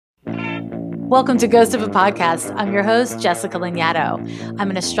Welcome to Ghost of a Podcast. I'm your host, Jessica Lanyadoo. I'm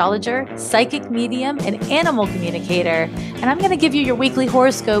an astrologer, psychic medium, and animal communicator, and I'm going to give you your weekly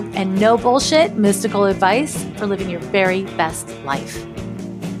horoscope and no bullshit mystical advice for living your very best life.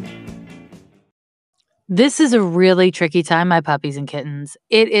 This is a really tricky time, my puppies and kittens.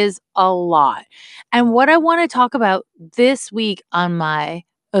 It is a lot. And what I want to talk about this week on my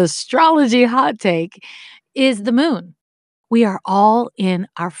astrology hot take is the moon. We are all in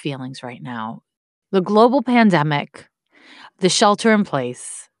our feelings right now. The global pandemic, the shelter in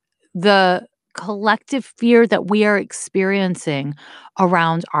place, the collective fear that we are experiencing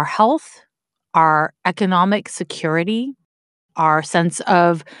around our health, our economic security, our sense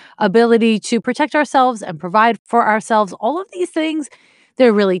of ability to protect ourselves and provide for ourselves, all of these things,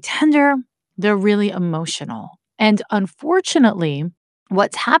 they're really tender, they're really emotional. And unfortunately,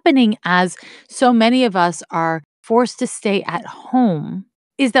 what's happening as so many of us are forced to stay at home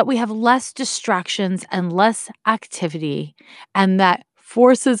is that we have less distractions and less activity, and that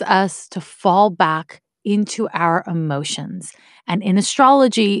forces us to fall back into our emotions. And in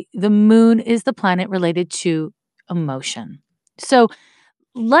astrology, the moon is the planet related to emotion. So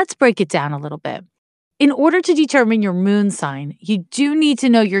let's break it down a little bit. In order to determine your moon sign, you do need to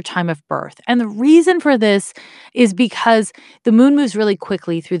know your time of birth. And the reason for this is because the moon moves really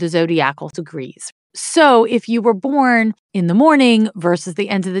quickly through the zodiacal degrees. So if you were born in the morning versus the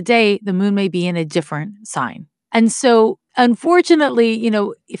end of the day, the moon may be in a different sign. And so unfortunately,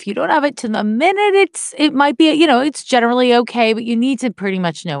 if you don't have it to the minute, it might be, it's generally okay, but you need to pretty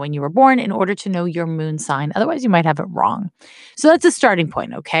much know when you were born in order to know your moon sign. Otherwise, you might have it wrong. So that's a starting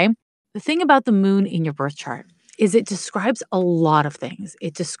point, okay? The thing about the moon in your birth chart is it describes a lot of things.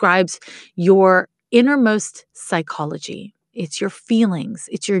 It describes your innermost psychology. It's your feelings.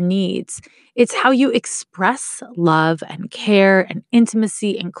 It's your needs. It's how you express love and care and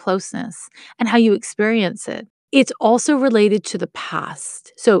intimacy and closeness and how you experience it. It's also related to the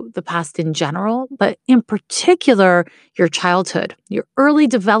past. So the past in general, but in particular, your childhood, your early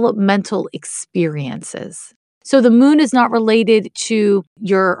developmental experiences. So the moon is not related to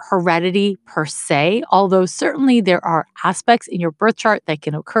your heredity per se, although certainly there are aspects in your birth chart that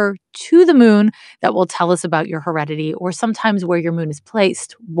can occur to the moon that will tell us about your heredity, or sometimes where your moon is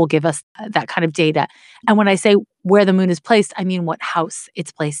placed will give us that kind of data. And when I say where the moon is placed, I mean what house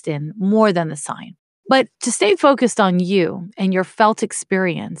it's placed in more than the sign. But to stay focused on you and your felt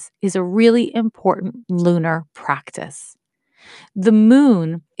experience is a really important lunar practice. The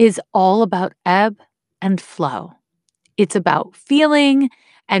moon is all about ebb and flow. It's about feeling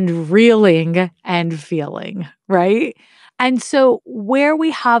and reeling and feeling, right? And so where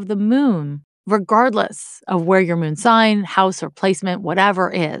we have the moon, regardless of where your moon sign, house, or placement, whatever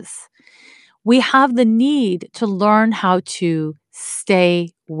is, we have the need to learn how to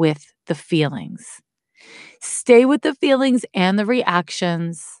stay with the feelings. Stay with the feelings and the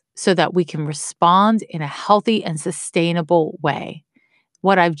reactions so that we can respond in a healthy and sustainable way.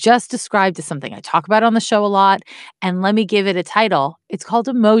 What I've just described is something I talk about on the show a lot, and let me give it a title. It's called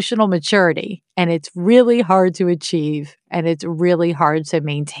emotional maturity, and it's really hard to achieve, and it's really hard to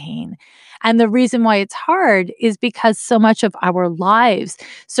maintain. And the reason why it's hard is because so much of our lives,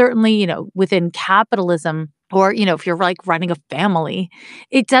 certainly, within capitalism, or, if you're like running a family,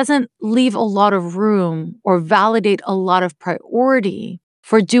 it doesn't leave a lot of room or validate a lot of priority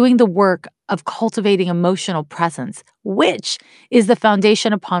for doing the work of cultivating emotional presence, which is the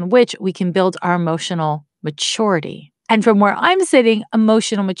foundation upon which we can build our emotional maturity. And from where I'm sitting,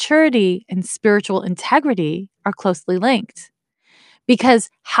 emotional maturity and spiritual integrity are closely linked. Because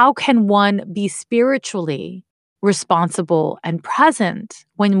how can one be spiritually responsible and present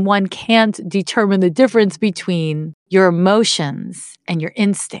when one can't determine the difference between your emotions and your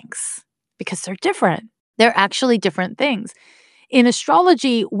instincts? Because they're different. They're actually different things. In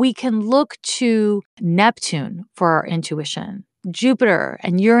astrology, we can look to Neptune for our intuition. Jupiter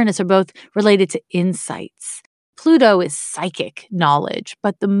and Uranus are both related to insights. Pluto is psychic knowledge,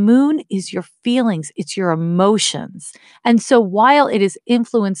 but the moon is your feelings, it's your emotions. And so while it is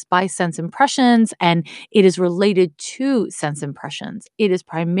influenced by sense impressions and it is related to sense impressions, it is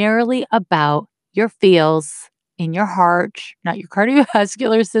primarily about your feels in your heart, not your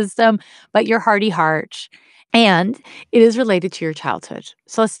cardiovascular system, but your hearty heart. And it is related to your childhood.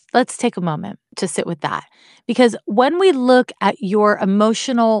 So let's take a moment to sit with that. Because when we look at your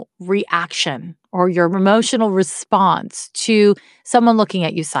emotional reaction or your emotional response to someone looking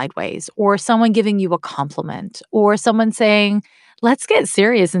at you sideways, or someone giving you a compliment, or someone saying, let's get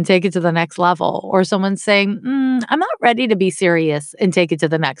serious and take it to the next level, or someone saying, I'm not ready to be serious and take it to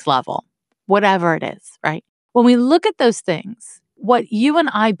the next level, whatever it is, right? When we look at those things, what you and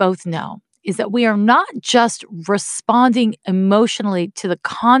I both know is that we are not just responding emotionally to the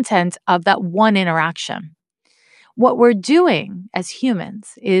content of that one interaction. What we're doing as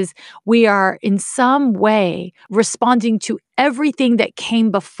humans is we are in some way responding to everything that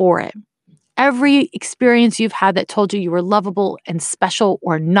came before it. Every experience you've had that told you were lovable and special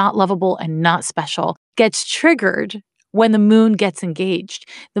or not lovable and not special gets triggered when the moon gets engaged.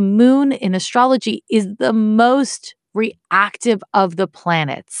 The moon in astrology is the most reactive of the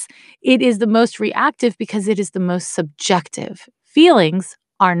planets. It is the most reactive because it is the most subjective. Feelings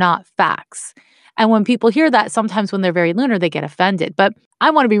are not facts. And when people hear that, sometimes when they're very lunar, they get offended. But I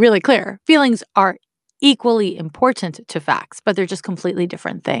want to be really clear. Feelings are equally important to facts, but they're just completely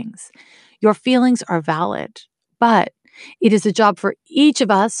different things. Your feelings are valid, but it is a job for each of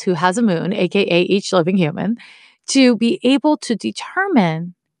us who has a moon, aka each living human, to be able to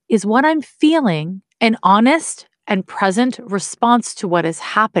determine, is what I'm feeling an honest and present response to what is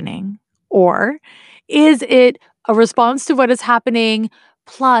happening? Or is it a response to what is happening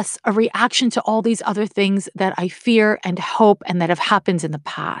plus a reaction to all these other things that I fear and hope and that have happened in the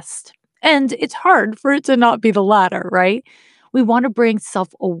past? And it's hard for it to not be the latter, right? We want to bring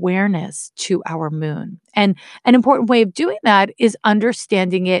self-awareness to our moon. And an important way of doing that is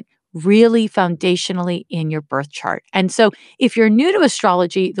understanding it really foundationally in your birth chart. And so if you're new to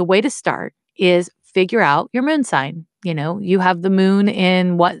astrology, the way to start is figure out your moon sign. You have the moon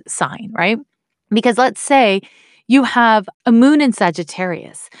in what sign, right? Because let's say you have a moon in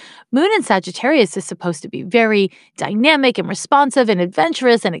Sagittarius. Moon in Sagittarius is supposed to be very dynamic and responsive and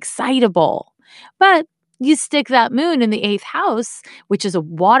adventurous and excitable. But you stick that moon in the 8th house, which is a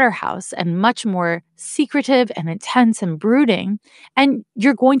water house and much more secretive and intense and brooding, and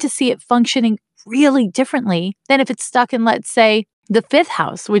you're going to see it functioning really differently than if it's stuck in, let's say, the 5th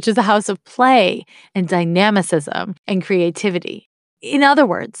house, which is a house of play and dynamicism and creativity. In other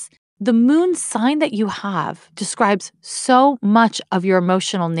words, the moon sign that you have describes so much of your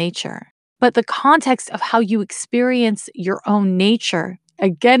emotional nature, but the context of how you experience your own nature,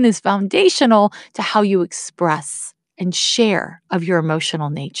 again, is foundational to how you express and share of your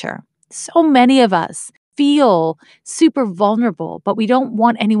emotional nature. So many of us feel super vulnerable, but we don't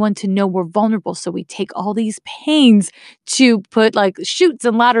want anyone to know we're vulnerable. So we take all these pains to put like chutes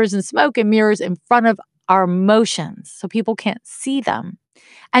and ladders and smoke and mirrors in front of our emotions so people can't see them.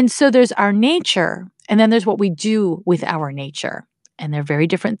 And so there's our nature, and then there's what we do with our nature. And they're very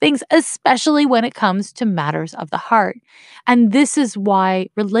different things, especially when it comes to matters of the heart. And this is why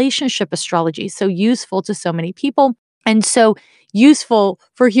relationship astrology is so useful to so many people and so useful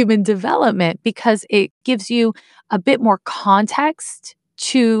for human development, because it gives you a bit more context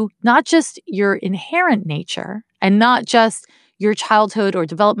to not just your inherent nature and not just your childhood or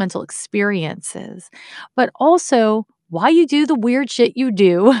developmental experiences, but also why you do the weird shit you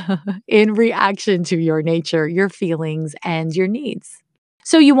do in reaction to your nature, your feelings, and your needs.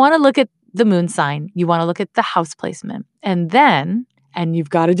 So you want to look at the moon sign, you want to look at the house placement, and then, and you've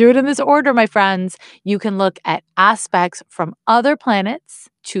got to do it in this order, my friends, you can look at aspects from other planets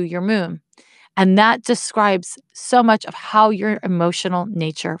to your moon. And that describes so much of how your emotional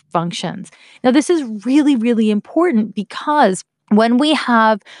nature functions. Now, this is really, really important because when we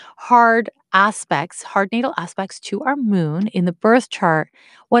have hard natal aspects to our moon in the birth chart,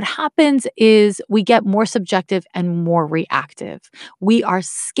 what happens is we get more subjective and more reactive. We are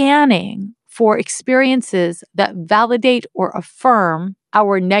scanning for experiences that validate or affirm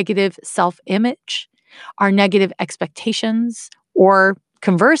our negative self-image, our negative expectations, or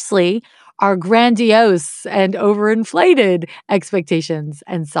conversely, our grandiose and overinflated expectations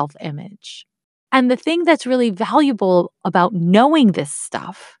and self-image. And the thing that's really valuable about knowing this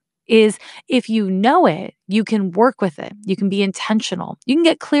stuff is if you know it, you can work with it. You can be intentional. You can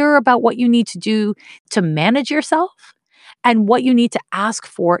get clearer about what you need to do to manage yourself and what you need to ask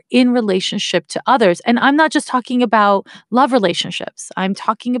for in relationship to others. And I'm not just talking about love relationships. I'm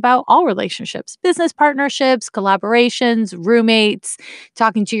talking about all relationships, business partnerships, collaborations, roommates,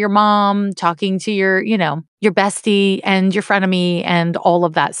 talking to your mom, talking to your bestie and your frenemy and all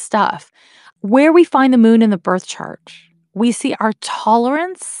of that stuff. Where we find the moon in the birth chart, we see our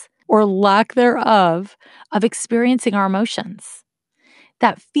tolerance or lack thereof of experiencing our emotions.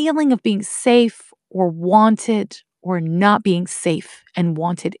 That feeling of being safe or wanted or not being safe and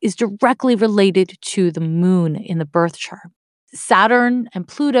wanted is directly related to the moon in the birth chart. Saturn and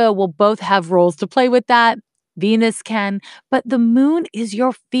Pluto will both have roles to play with that. Venus can, but the moon is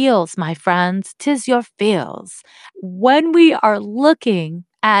your feels, my friends. 'Tis your feels. When we are looking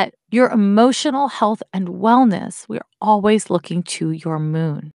at your emotional health and wellness, we are always looking to your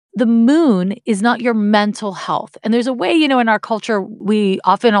moon. The moon is not your mental health. And there's a way, in our culture, we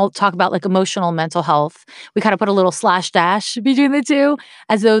often all talk about like emotional mental health. We kind of put a little slash dash between the two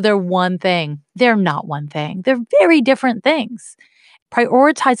as though they're one thing. They're not one thing. They're very different things.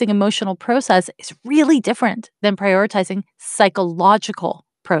 Prioritizing emotional process is really different than prioritizing psychological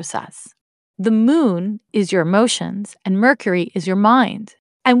process. The moon is your emotions and Mercury is your mind.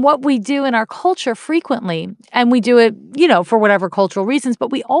 And what we do in our culture frequently, and we do it, for whatever cultural reasons,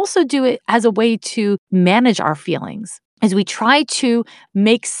 but we also do it as a way to manage our feelings, as we try to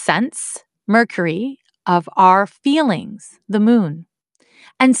make sense, Mercury, of our feelings, the moon.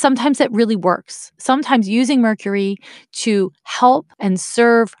 And sometimes it really works. Sometimes using Mercury to help and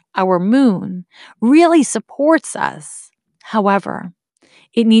serve our moon really supports us. However,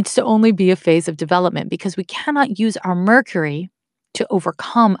 it needs to only be a phase of development because we cannot use our Mercury to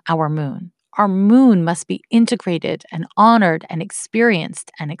overcome our moon. Our moon must be integrated and honored and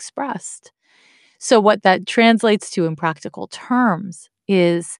experienced and expressed. So, what that translates to in practical terms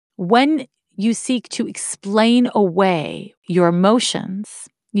is when you seek to explain away your emotions,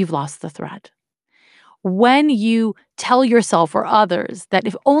 you've lost the thread. When you tell yourself or others that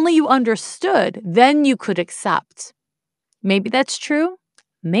if only you understood, then you could accept. Maybe that's true.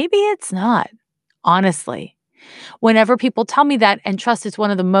 Maybe it's not. Honestly, whenever people tell me that, and trust is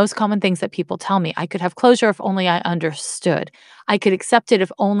one of the most common things that people tell me, I could have closure if only I understood. I could accept it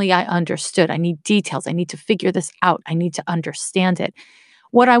if only I understood. I need details. I need to figure this out. I need to understand it.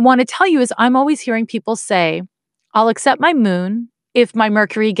 What I want to tell you is I'm always hearing people say, I'll accept my moon if my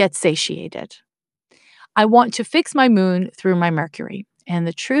Mercury gets satiated. I want to fix my moon through my Mercury. And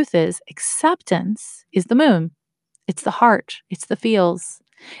the truth is, acceptance is the moon. It's the heart. It's the feels.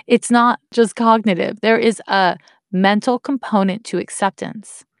 It's not just cognitive. There is a mental component to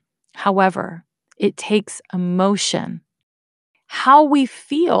acceptance. However, it takes emotion. How we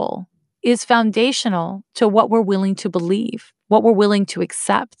feel is foundational to what we're willing to believe, what we're willing to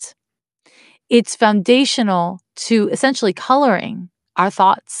accept. It's foundational to essentially coloring our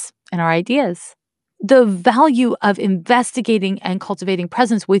thoughts and our ideas. The value of investigating and cultivating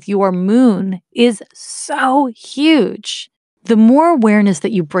presence with your moon is so huge. The more awareness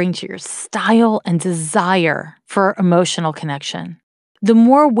that you bring to your style and desire for emotional connection, the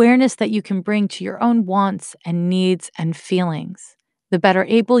more awareness that you can bring to your own wants and needs and feelings, the better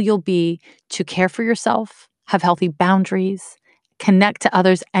able you'll be to care for yourself, have healthy boundaries, connect to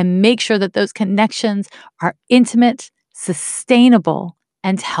others, and make sure that those connections are intimate, sustainable,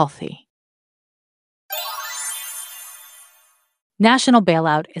 and healthy. National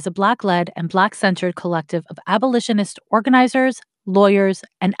Bailout is a Black-led and Black-centered collective of abolitionist organizers, lawyers,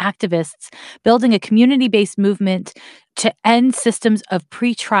 and activists building a community-based movement to end systems of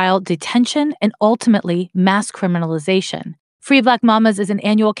pretrial detention and ultimately mass criminalization. Free Black Mamas is an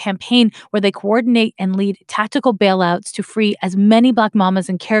annual campaign where they coordinate and lead tactical bailouts to free as many Black mamas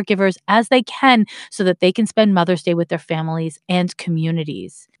and caregivers as they can so that they can spend Mother's Day with their families and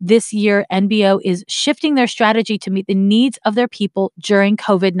communities. This year, NBO is shifting their strategy to meet the needs of their people during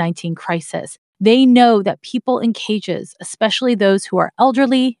COVID-19 crisis. They know that people in cages, especially those who are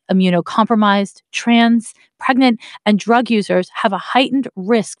elderly, immunocompromised, trans, pregnant, and drug users, have a heightened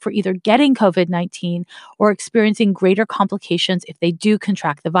risk for either getting COVID-19 or experiencing greater complications if they do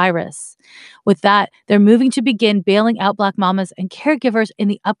contract the virus. With that, they're moving to begin bailing out Black mamas and caregivers in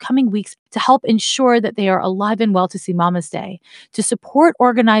the upcoming weeks to help ensure that they are alive and well to see Mama's Day. To support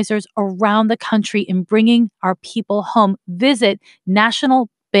organizers around the country in bringing our people home, visit nationalbailout.org.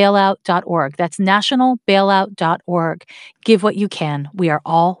 That's nationalbailout.org. Give what you can. We are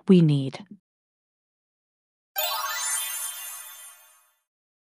all we need.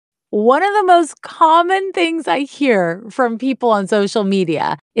 One of the most common things I hear from people on social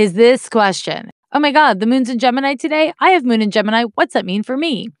media is this question. Oh my God, the moon's in Gemini today? I have moon in Gemini. What's that mean for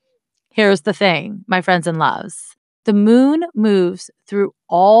me? Here's the thing, my friends and loves. The moon moves through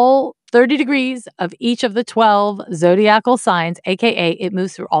all 30 degrees of each of the 12 zodiacal signs, aka it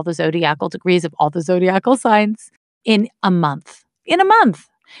moves through all the zodiacal degrees of all the zodiacal signs in a month. In a month.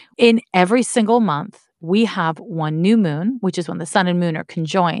 In every single month, we have one new moon, which is when the sun and moon are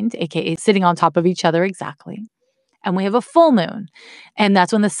conjoined, aka sitting on top of each other exactly. And we have a full moon, and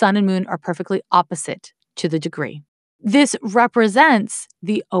that's when the sun and moon are perfectly opposite to the degree. This represents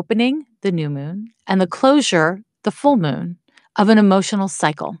the opening, the new moon, and the closure, the full moon, of an emotional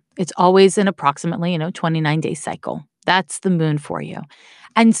cycle. It's always an approximately, 29-day cycle. That's the moon for you.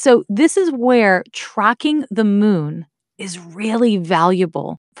 And so this is where tracking the moon is really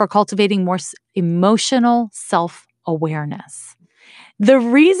valuable for cultivating more emotional self-awareness. The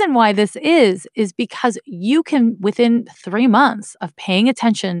reason why this is because you can, within 3 months of paying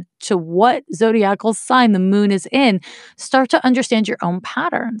attention to what zodiacal sign the moon is in, start to understand your own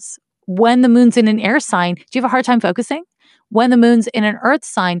patterns. When the moon's in an air sign, do you have a hard time focusing? When the moon's in an earth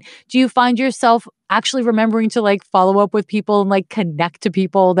sign, do you find yourself actually remembering to like follow up with people and like connect to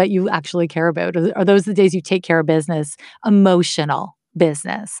people that you actually care about? Are those the days you take care of business, emotional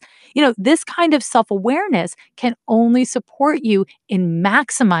business? This kind of self awareness can only support you in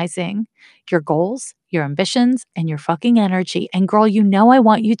maximizing your goals, your ambitions, and your fucking energy. And girl, I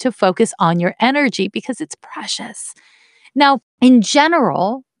want you to focus on your energy because it's precious. Now, in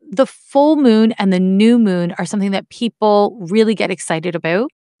general, the full moon and the new moon are something that people really get excited about.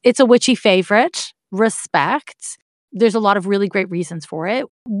 It's a witchy favorite, respect. There's a lot of really great reasons for it.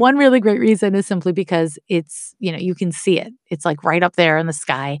 One really great reason is simply because it's, you can see it. It's like right up there in the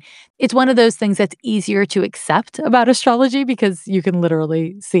sky. It's one of those things that's easier to accept about astrology because you can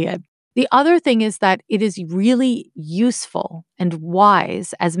literally see it. The other thing is that it is really useful and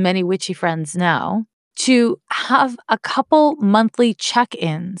wise, as many witchy friends know, to have a couple monthly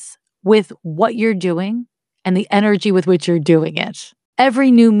check-ins with what you're doing and the energy with which you're doing it.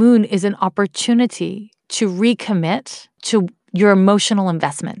 Every new moon is an opportunity to recommit to your emotional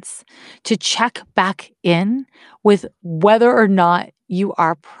investments, to check back in with whether or not you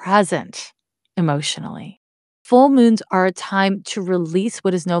are present emotionally. Full moons are a time to release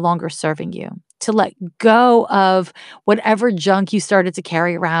what is no longer serving you, to let go of whatever junk you started to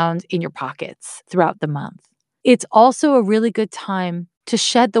carry around in your pockets throughout the month. It's also a really good time to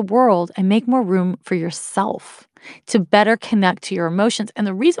shed the world and make more room for yourself, to better connect to your emotions. And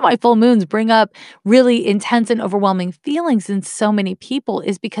the reason why full moons bring up really intense and overwhelming feelings in so many people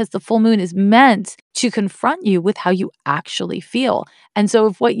is because the full moon is meant to confront you with how you actually feel. And so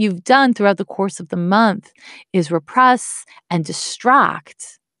if what you've done throughout the course of the month is repress and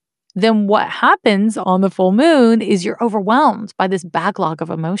distract, then what happens on the full moon is you're overwhelmed by this backlog of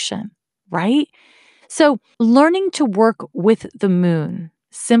emotion, right? So learning to work with the moon,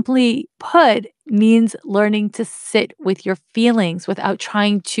 simply put, means learning to sit with your feelings without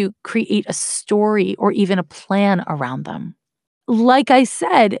trying to create a story or even a plan around them. Like I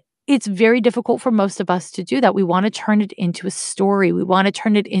said, it's very difficult for most of us to do that. We want to turn it into a story. We want to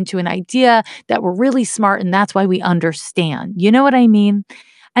turn it into an idea that we're really smart and that's why we understand. You know what I mean?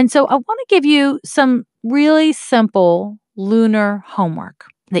 And so I want to give you some really simple lunar homework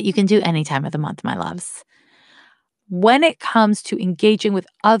that you can do any time of the month, my loves. When it comes to engaging with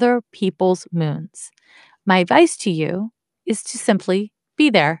other people's moons, my advice to you is to simply be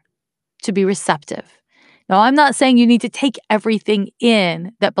there, to be receptive. Now, I'm not saying you need to take everything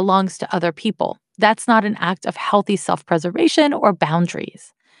in that belongs to other people. That's not an act of healthy self-preservation or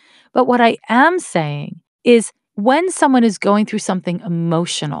boundaries. But what I am saying is when someone is going through something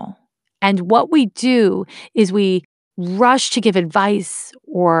emotional, and what we do is we rush to give advice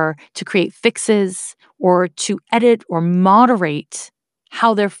or to create fixes or to edit or moderate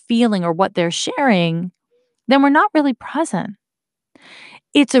how they're feeling or what they're sharing, then we're not really present.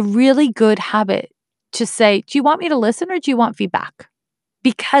 It's a really good habit to say, do you want me to listen or do you want feedback?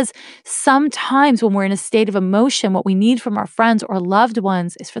 Because sometimes when we're in a state of emotion, what we need from our friends or loved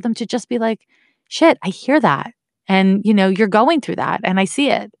ones is for them to just be like, shit, I hear that. And, you're going through that and I see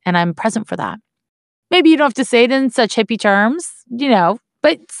it and I'm present for that. Maybe you don't have to say it in such hippie terms,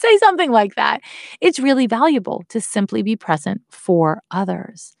 but say something like that. It's really valuable to simply be present for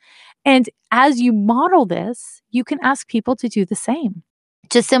others. And as you model this, you can ask people to do the same,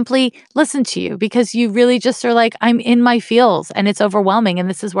 to simply listen to you because you really just are like, I'm in my feels and it's overwhelming and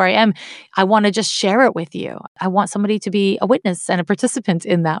this is where I am. I want to just share it with you. I want somebody to be a witness and a participant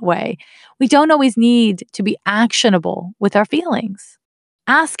in that way. We don't always need to be actionable with our feelings.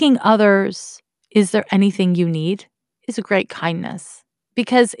 Asking others, is there anything you need, is a great kindness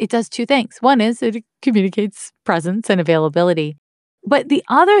because it does two things. One is it communicates presence and availability. But the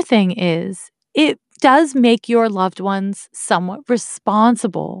other thing is it does make your loved ones somewhat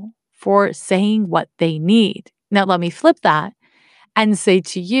responsible for saying what they need. Now, let me flip that and say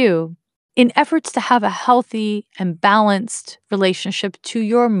to you, in efforts to have a healthy and balanced relationship to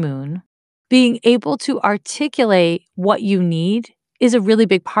your moon, being able to articulate what you need is a really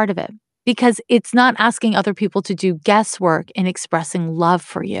big part of it because it's not asking other people to do guesswork in expressing love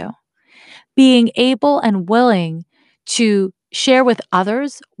for you. Being able and willing to share with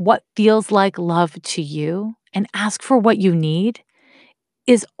others what feels like love to you and ask for what you need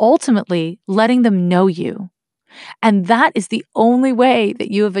is ultimately letting them know you. And that is the only way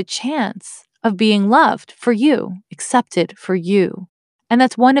that you have a chance of being loved for you, accepted for you. And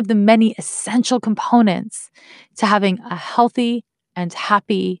that's one of the many essential components to having a healthy and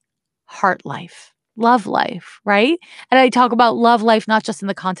happy heart life, love life, right? And I talk about love life not just in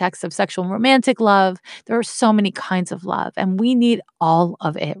the context of sexual and romantic love. There are so many kinds of love, and we need all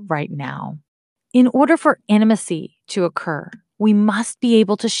of it right now. In order for intimacy to occur, we must be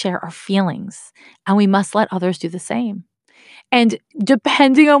able to share our feelings, and we must let others do the same. And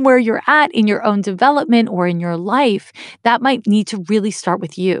depending on where you're at in your own development or in your life, that might need to really start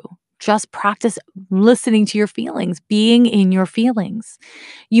with you. Just practice listening to your feelings, being in your feelings.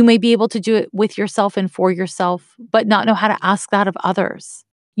 You may be able to do it with yourself and for yourself, but not know how to ask that of others.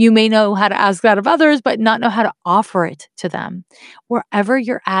 You may know how to ask that of others, but not know how to offer it to them. Wherever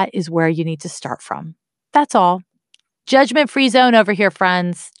you're at is where you need to start from. That's all. Judgment-free zone over here,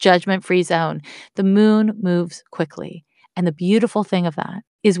 friends. Judgment-free zone. The moon moves quickly. And the beautiful thing of that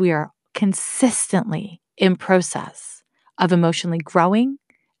is we are consistently in process of emotionally growing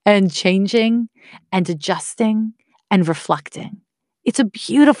and changing and adjusting and reflecting. It's a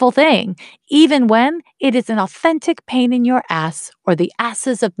beautiful thing, even when it is an authentic pain in your ass or the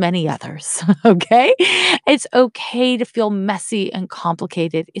asses of many others, okay? It's okay to feel messy and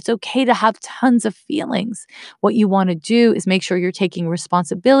complicated. It's okay to have tons of feelings. What you want to do is make sure you're taking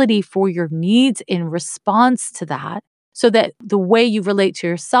responsibility for your needs in response to that, so that the way you relate to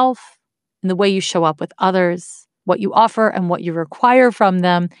yourself and the way you show up with others, what you offer and what you require from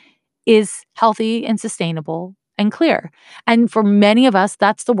them is healthy and sustainable and clear. And for many of us,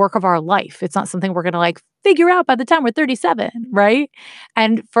 that's the work of our life. It's not something we're going to figure out by the time we're 37, right?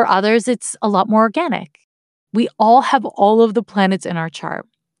 And for others, it's a lot more organic. We all have all of the planets in our chart.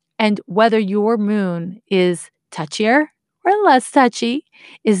 And whether your moon is touchier or less touchy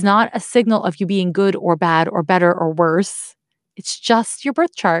is not a signal of you being good or bad or better or worse. It's just your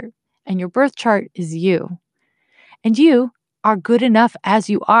birth chart. And your birth chart is you. And you are good enough as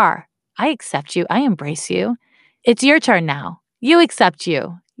you are. I accept you. I embrace you. It's your turn now. You accept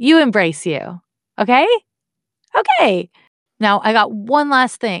you. You embrace you. Okay? Okay. Now, I got one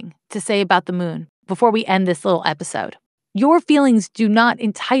last thing to say about the moon before we end this little episode. Your feelings do not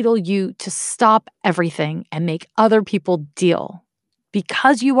entitle you to stop everything and make other people deal.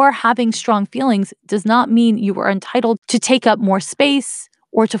 Because you are having strong feelings does not mean you are entitled to take up more space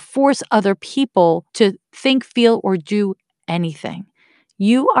or to force other people to think, feel, or do anything.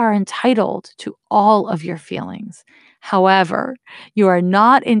 You are entitled to all of your feelings. However, you are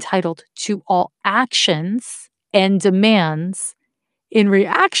not entitled to all actions and demands in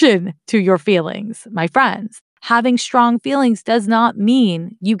reaction to your feelings, my friends. Having strong feelings does not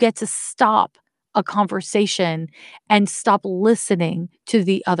mean you get to stop a conversation and stop listening to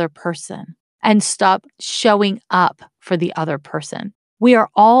the other person and stop showing up for the other person. We are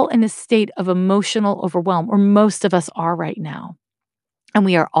all in a state of emotional overwhelm, or most of us are right now. And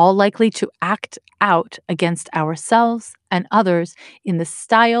we are all likely to act out against ourselves and others in the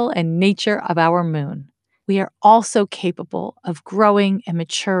style and nature of our moon. We are also capable of growing and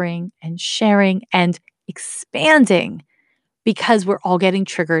maturing and sharing and expanding because we're all getting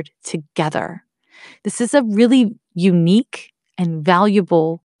triggered together. This is a really unique and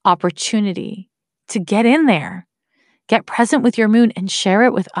valuable opportunity to get in there, get present with your moon and share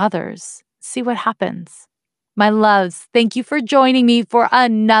it with others. See what happens. My loves, thank you for joining me for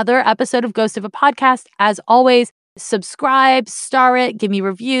another episode of Ghost of a Podcast. As always, subscribe, star it, give me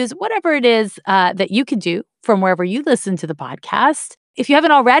reviews, whatever it is that you can do from wherever you listen to the podcast. If you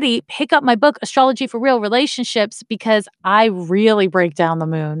haven't already, pick up my book, Astrology for Real Relationships, because I really break down the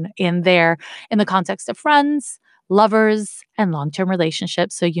moon in there in the context of friends, lovers, and long-term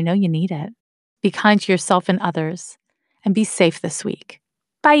relationships. So you know you need it. Be kind to yourself and others, and be safe this week.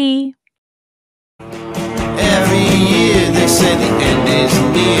 Bye. Every year they say the end is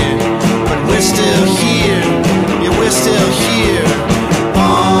near, but we're still here, yeah, we're still here.